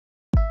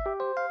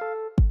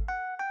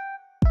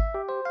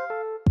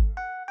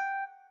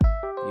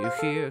You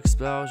hear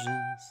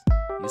explosions,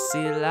 you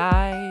see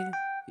light,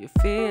 you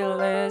feel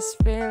this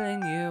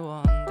feeling you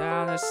won't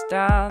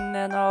understand,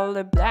 and all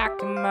the black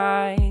and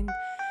white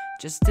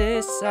just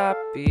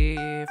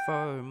disappear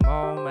for a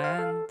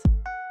moment.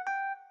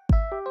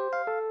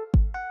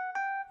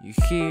 You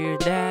hear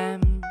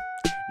them,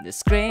 they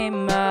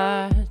scream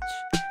much,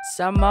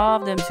 some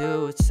of them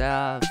to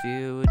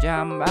self-view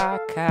jump back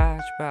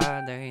catch,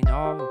 but they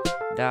know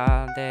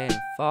that they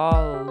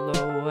fall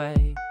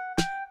away.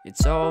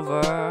 It's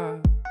over.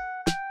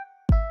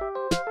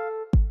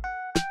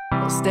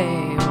 Last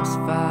day was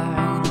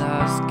fine,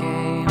 last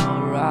game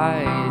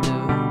alright.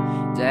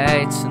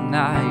 Today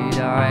tonight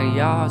are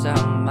yours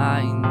and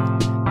mine.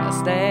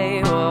 Last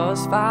day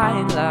was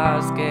fine,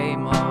 last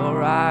game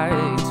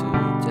alright.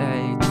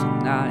 Today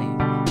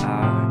tonight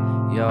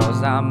are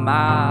yours and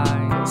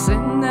mine. 'Cause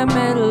in the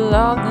middle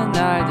of the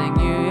night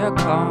the New Year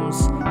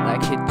comes,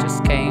 like it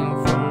just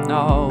came from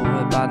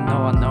nowhere, but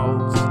no one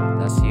knows.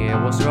 Last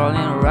year was rolling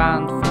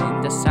around,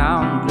 feeling the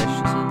sound,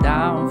 glitches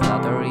down,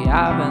 fluttery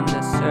up, and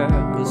the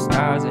circle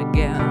starts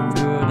again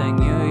through the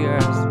New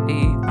Year's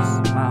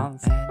Eve's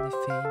month.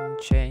 Anything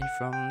changed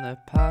from the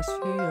past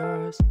few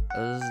years,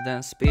 other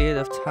than speed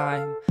of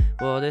time?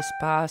 What is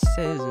past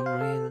isn't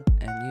real,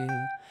 and you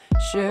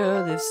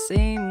should have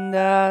seen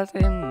that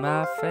in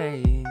my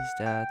face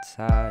that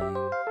time.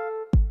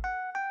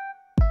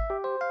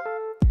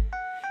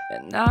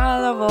 And I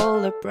love all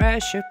the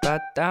pressure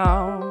but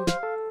down.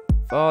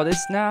 For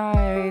this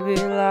night be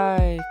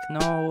like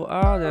no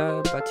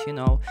other, but you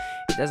know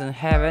it doesn't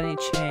have any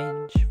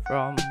change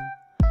from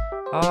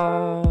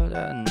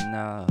other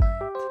night.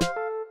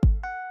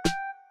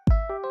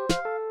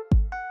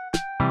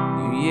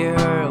 New Year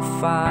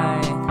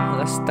fine,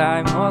 last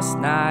time was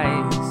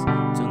nice.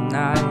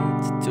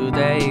 Tonight,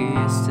 today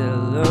still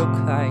look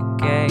like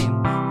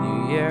game.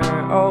 New Year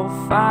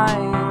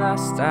fine,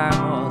 last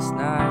time was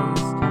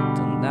nice.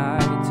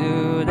 Tonight,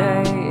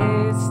 today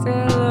it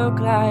still look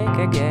like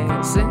a game.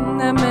 'Cause in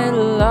the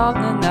middle of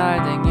the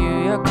night the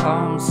New Year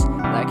comes,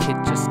 like it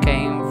just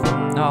came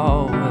from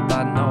nowhere,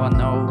 but no one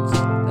knows.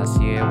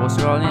 Last year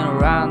was rolling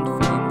around,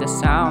 feeling the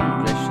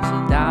sound,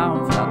 glitches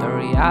down,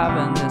 fluttery up,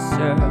 and the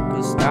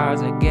circle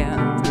starts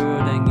again through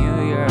the New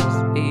Year's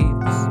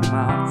Eve's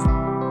month.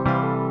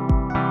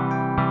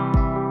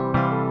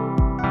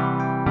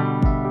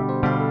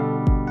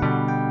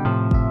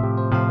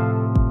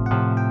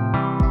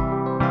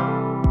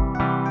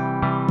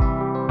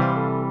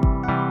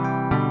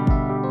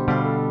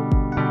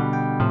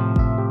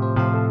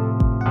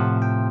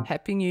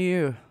 Happy New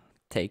Year!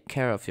 Take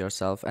care of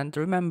yourself and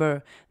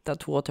remember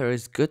that water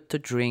is good to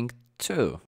drink too.